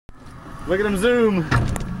Look at him zoom.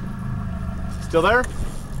 Still there?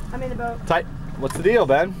 I'm in the boat. Tight. What's the deal,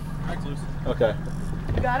 Ben? Wreck's loose. Okay.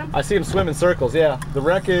 You got him? I see him swim in circles, yeah. The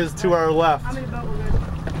wreck is to our left. I'm in the boat, we're good.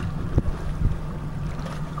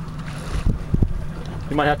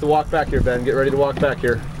 You might have to walk back here, Ben. Get ready to walk back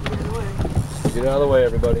here. Get out of the way. Get out of the way,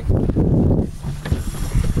 everybody.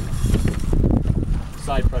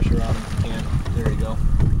 Side pressure on him if you can. There you go.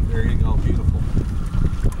 There you go. Beautiful.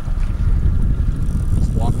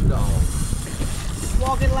 Just walk the dog.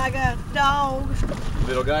 Walking like a dog.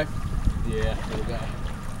 Little guy? Yeah, little guy.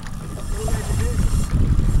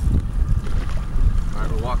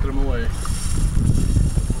 Alright, we're walking him away.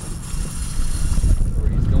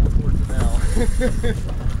 He's going towards it now. Is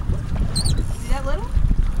that little?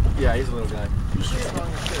 Yeah, he's a little guy.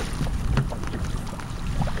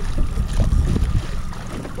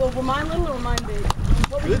 Well, were mine little or were mine big?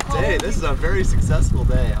 What would you Good call day. it? This is a very successful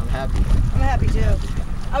day. I'm happy. I'm happy too.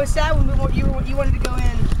 I was sad when you wanted to go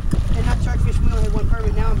in and not charge fish. We only had one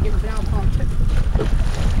permit. Now I'm getting down pumped.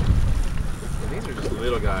 These are just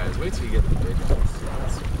little guys. Wait till you get the big ones.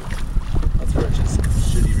 That's where it's just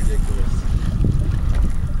shitty ridiculous.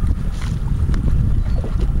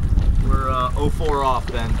 We're 0-4 off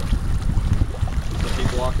then. So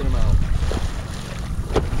keep walking them out.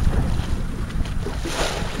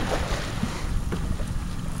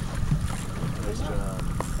 Nice job.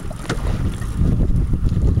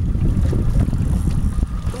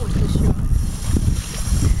 Oh, it's this shot.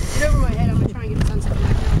 Get over my head. I'm gonna try and get the sunset back now.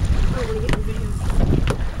 I don't want to get in the video.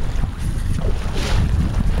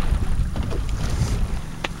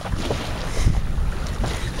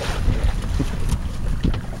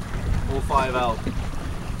 0-5 out.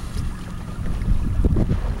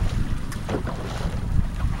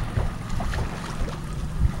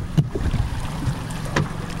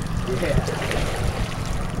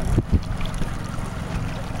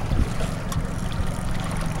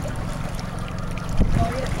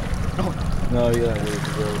 No, yeah, here we go.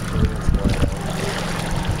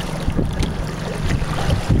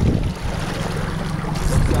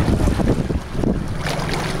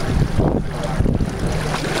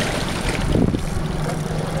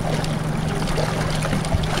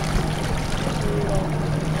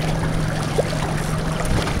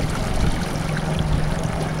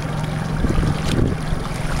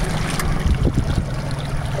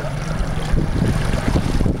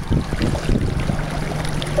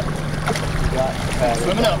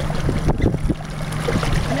 Swimming up.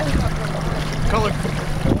 Color.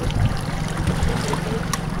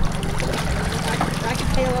 I can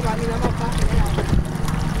tail him. I mean, I'm not talking now.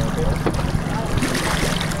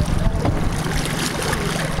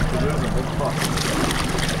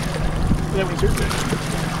 Yeah, what's your fish?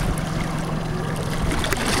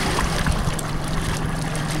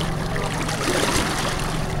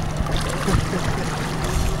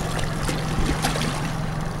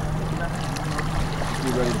 Be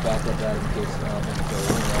ready to back up that in case things go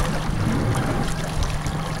wrong.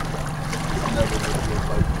 Never would have been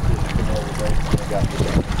like come over there and I got you.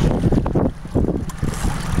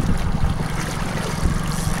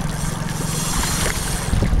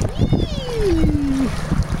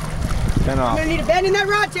 10 off. I'm gonna need a bend in that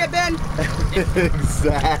rod tip, Ben.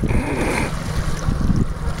 Exactly.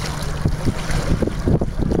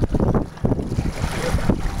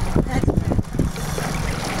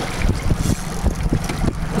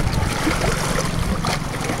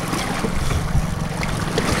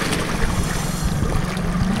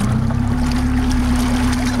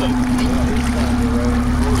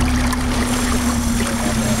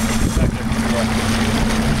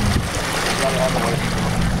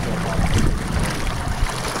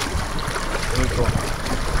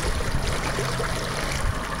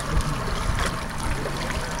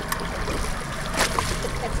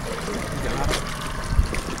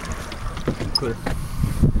 Clear.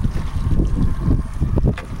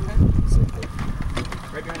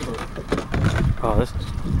 Right behind the boat. Oh, this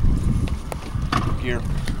Gear.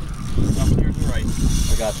 Up here to the right.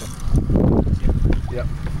 I gotcha. Yep.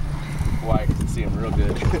 Why? I can see him real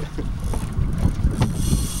good.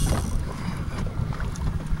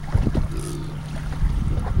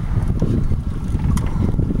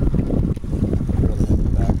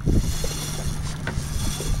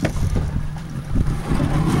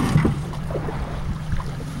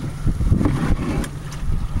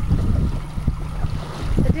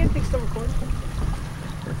 The damn thing's still recording.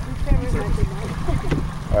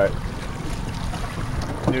 Alright.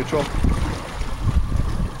 Neutral.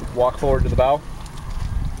 Walk forward to the bow.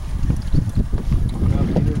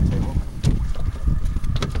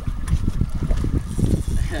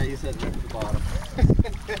 Yeah, you said right at the bottom.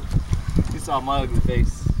 You saw my ugly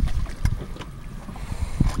face.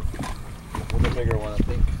 bigger one, I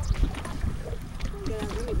think. Yeah,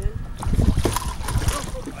 really, man.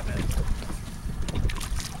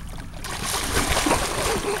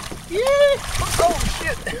 Yeah! Oh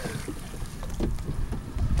shit!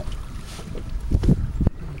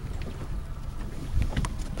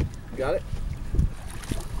 Got it?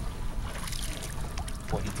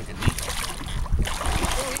 Boy, he took a knee.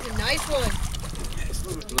 Oh, he's a nice one.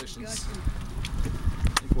 Congratulations.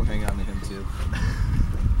 I think we'll hang on to him too.